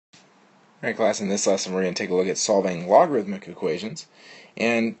Alright class, in this lesson we're going to take a look at solving logarithmic equations.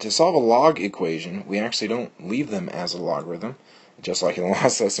 And to solve a log equation, we actually don't leave them as a logarithm. Just like in the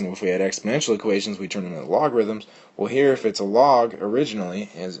last lesson, if we had exponential equations, we turn them into logarithms. Well, here, if it's a log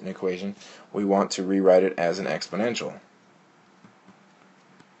originally as an equation, we want to rewrite it as an exponential.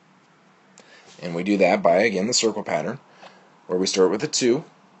 And we do that by, again, the circle pattern, where we start with a 2,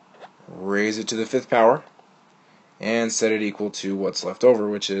 raise it to the 5th power, and set it equal to what's left over,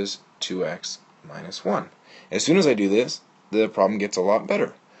 which is 2x minus 1. As soon as I do this, the problem gets a lot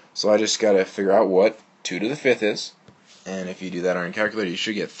better. So I just got to figure out what 2 to the 5th is. And if you do that on your calculator, you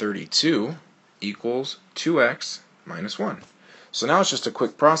should get 32 equals 2x minus 1. So now it's just a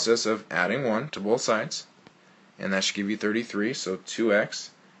quick process of adding 1 to both sides. And that should give you 33. So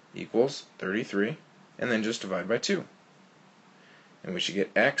 2x equals 33. And then just divide by 2. And we should get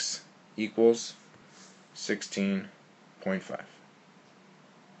x equals 16.5.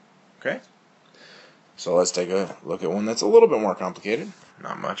 Okay? So let's take a look at one that's a little bit more complicated.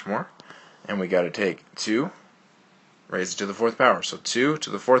 Not much more. And we got to take 2, raise it to the 4th power. So 2 to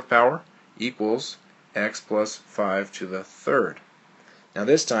the 4th power equals x plus 5 to the 3rd. Now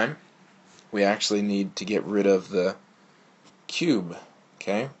this time, we actually need to get rid of the cube.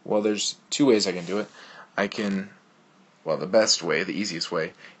 Okay? Well, there's two ways I can do it. Well, the best way, the easiest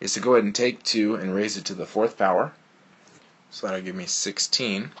way, is to go ahead and take 2 and raise it to the 4th power. So that'll give me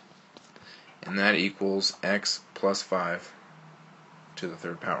 16. And that equals x plus 5 to the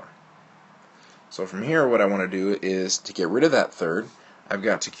 3rd power. So from here, what I want to do is, to get rid of that third, I've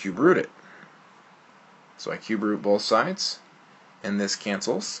got to cube root it. So I cube root both sides, and this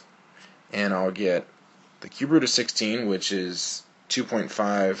cancels. And I'll get the cube root of 16, which is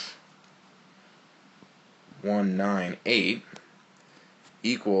 2.5198,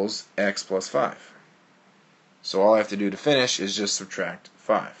 equals x plus 5. So all I have to do to finish is just subtract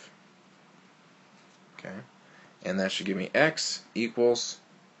 5. Okay, and that should give me x equals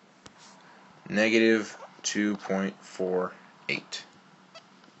negative 2.48.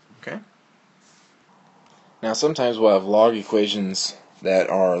 Okay. Now sometimes we'll have log equations that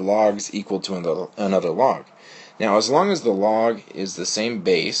are logs equal to another log. Now as long as the log is the same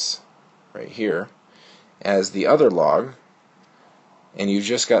base, right here, as the other log, and you've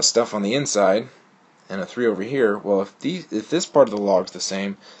just got stuff on the inside, and a 3 over here, well, if this part of the log is the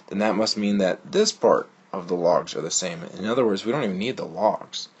same, then that must mean that this part of the logs are the same. In other words, we don't even need the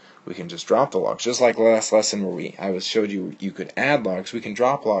logs. We can just drop the logs. Just like last lesson where I showed you could add logs, we can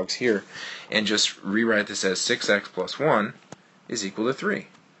drop logs here and just rewrite this as 6x plus 1 is equal to 3.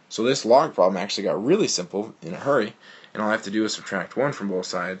 So this log problem actually got really simple in a hurry, and all I have to do is subtract 1 from both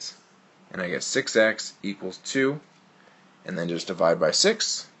sides, and I get 6x equals 2, and then just divide by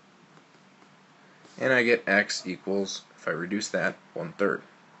 6, and I get x equals, if I reduce that, 1/3.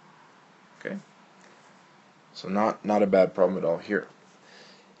 Okay? So not a bad problem at all here.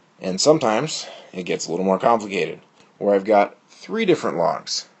 And sometimes it gets a little more complicated, where I've got 3 different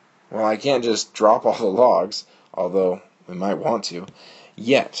logs. Well, I can't just drop all the logs, although we might want to,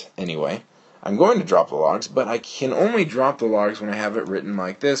 yet, anyway. I'm going to drop the logs, but I can only drop the logs when I have it written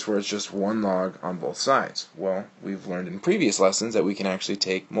like this, where it's just one log on both sides. Well, we've learned in previous lessons that we can actually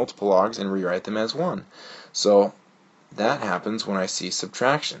take multiple logs and rewrite them as one. So that happens when I see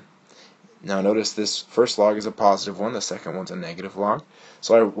subtraction. Now notice this first log is a positive one, the second one's a negative log.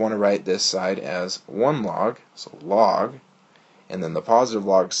 So I want to write this side as 1 log, so log, and then the positive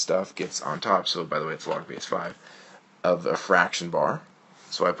log stuff gets on top, so by the way it's log base 5, of a fraction bar.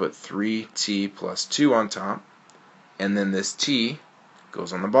 So I put 3t plus 2 on top, and then this t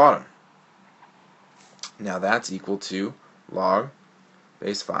goes on the bottom. Now that's equal to log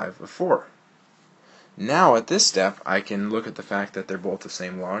base 5 of 4. Now at this step I can look at the fact that they're both the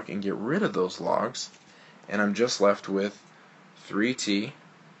same log and get rid of those logs, and I'm just left with 3t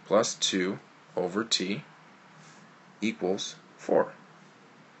plus 2 over t equals 4.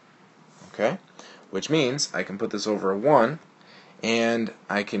 Okay? Which means I can put this over a 1, and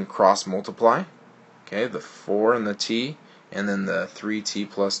I can cross multiply, okay, the 4 and the t, and then the 3t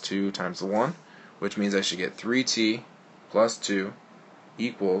plus 2 times the 1, which means I should get 3t plus 2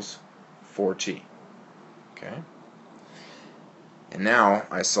 equals 4t. Okay? And now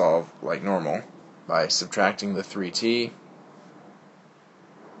I solve like normal by subtracting the 3t.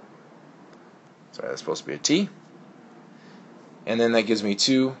 Sorry, that's supposed to be a t. And then that gives me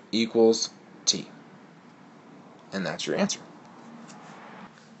 2 equals t. And that's your answer.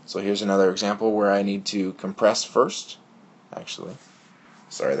 So here's another example where I need to compress first. Actually,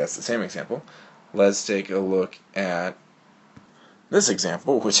 sorry, that's the same example. Let's take a look at this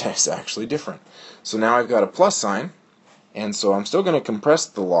example, which is actually different. So now I've got a plus sign, and so I'm still going to compress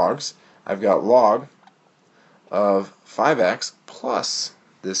the logs, I've got log of 5x plus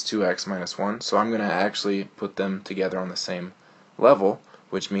this 2x minus 1, so I'm going to actually put them together on the same level,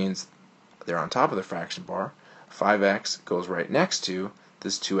 which means they're on top of the fraction bar. 5x goes right next to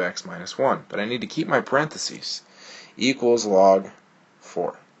this 2x minus 1, but I need to keep my parentheses. Equals log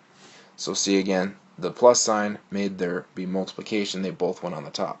 4. So see again, the plus sign made there be multiplication, they both went on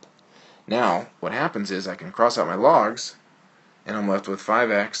the top. Now, what happens is I can cross out my logs, and I'm left with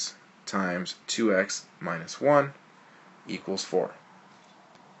 5x times 2x minus 1 equals 4.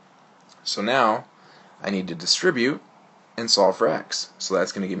 So now, I need to distribute and solve for x. So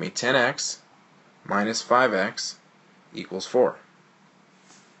that's going to give me 10x minus 5x equals 4.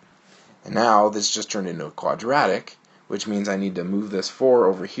 And now this just turned into a quadratic, which means I need to move this 4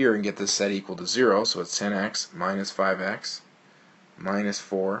 over here and get this set equal to 0. So it's 10x minus 5x minus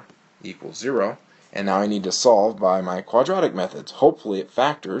 4 equals 0. And now I need to solve by my quadratic methods. Hopefully it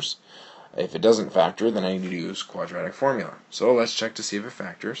factors. If it doesn't factor, then I need to use quadratic formula. So let's check to see if it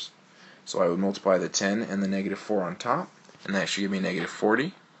factors. So I would multiply the 10 and the negative 4 on top, and that should give me negative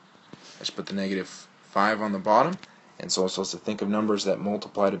 40. I should put the negative 5 on the bottom, and so I'm supposed to think of numbers that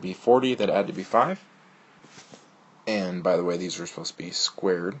multiply to be 40 that add to be 5. And by the way, these are supposed to be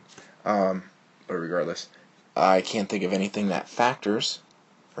squared. But regardless, I can't think of anything that factors,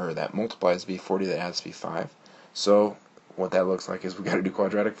 or that multiplies to be 40 that adds to be 5. So what that looks like is we've got to do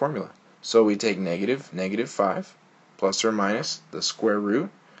quadratic formula. So we take negative 5 plus or minus the square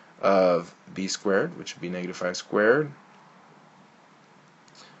root of b squared, which would be negative 5 squared,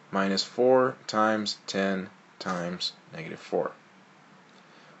 minus 4 times 10 times negative 4,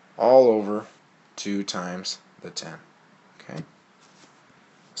 all over 2 times the 10. Okay.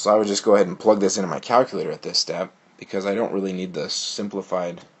 So I would just go ahead and plug this into my calculator at this step, because I don't really need the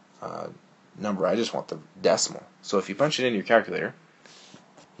simplified number. I just want the decimal. So if you punch it in your calculator,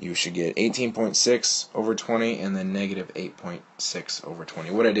 you should get 18.6 over 20 and then negative 8.6 over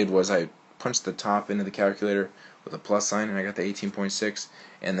 20. What I did was I punched the top into the calculator with a plus sign, and I got the 18.6,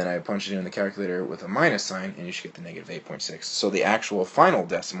 and then I punched it in the calculator with a minus sign, and you should get the negative 8.6. So the actual final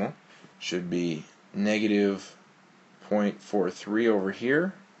decimal should be negative 0.43 over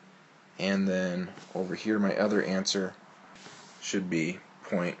here, and then over here my other answer should be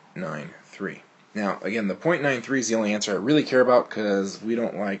 0.93. Now, again, the 0.93 is the only answer I really care about, because we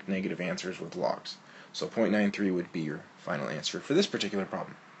don't like negative answers with logs. So 0.93 would be your final answer for this particular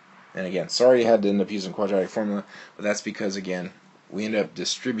problem. And again, sorry you had to end up using quadratic formula, but that's because, again, we end up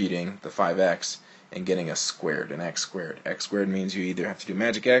distributing the 5x and getting a squared, an x squared. X squared means you either have to do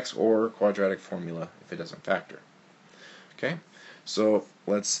magic x or quadratic formula if it doesn't factor. Okay, so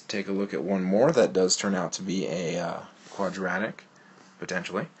let's take a look at one more that does turn out to be a quadratic,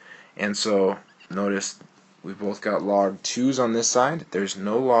 potentially. And so notice we've both got log 2's on this side. There's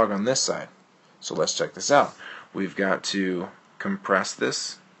no log on this side. So let's check this out. We've got to compress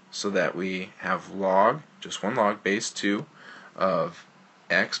this so that we have log, just one log, base 2 of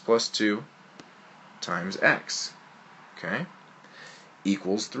x plus 2 times x, okay,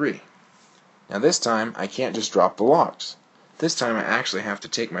 equals 3. Now this time I can't just drop the logs. This time I actually have to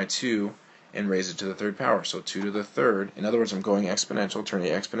take my 2 and raise it to the third power. So 2 to the third, in other words, I'm going exponential,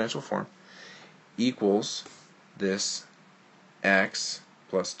 turning the exponential form, equals this x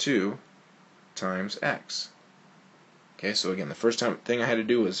plus 2 times x. Okay, so again, the first thing I had to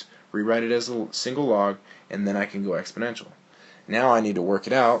do was rewrite it as a single log, and then I can go exponential. Now I need to work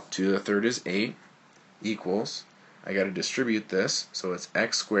it out. 2 to the third is 8 equals, I got to distribute this, so it's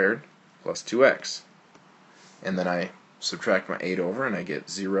x squared plus 2x. And then I subtract my 8 over, and I get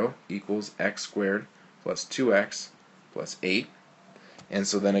 0 equals x squared plus 2x plus 8. And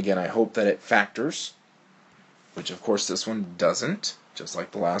so then again, I hope that it factors, which of course this one doesn't, just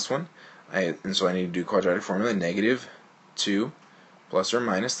like the last one. And so I need to do quadratic formula, negative 2 plus or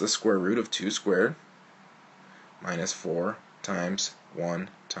minus the square root of 2 squared minus 4 times 1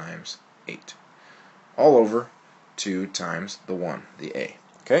 times 8, all over 2 times the 1, the a.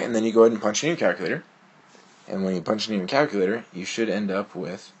 Okay, and then you go ahead and punch it in your calculator. And when you punch it in your calculator, you should end up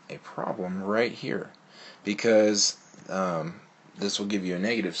with a problem right here, because this will give you a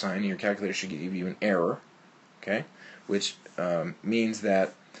negative sign, and your calculator should give you an error, okay, which means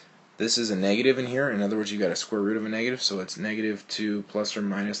that this is a negative in here. In other words, you got a square root of a negative, so it's negative 2 plus or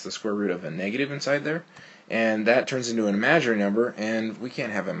minus the square root of a negative inside there, and that turns into an imaginary number, and we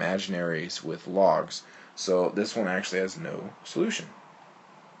can't have imaginaries with logs, so this one actually has no solution.